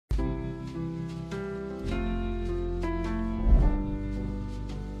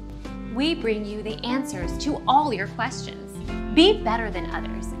we bring you the answers to all your questions. Be better than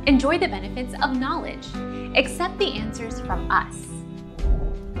others. Enjoy the benefits of knowledge. Accept the answers from us.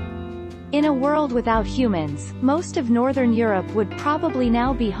 In a world without humans, most of Northern Europe would probably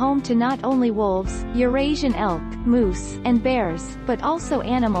now be home to not only wolves, Eurasian elk, moose, and bears, but also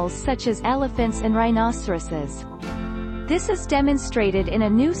animals such as elephants and rhinoceroses. This is demonstrated in a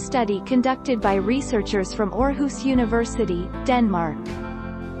new study conducted by researchers from Aarhus University, Denmark.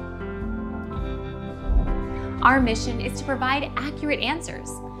 Our mission is to provide accurate answers.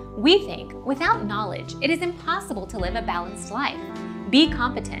 We think without knowledge, it is impossible to live a balanced life. Be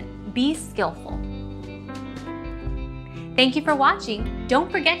competent. Be skillful. Thank you for watching.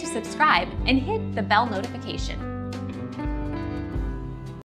 Don't forget to subscribe and hit the bell notification.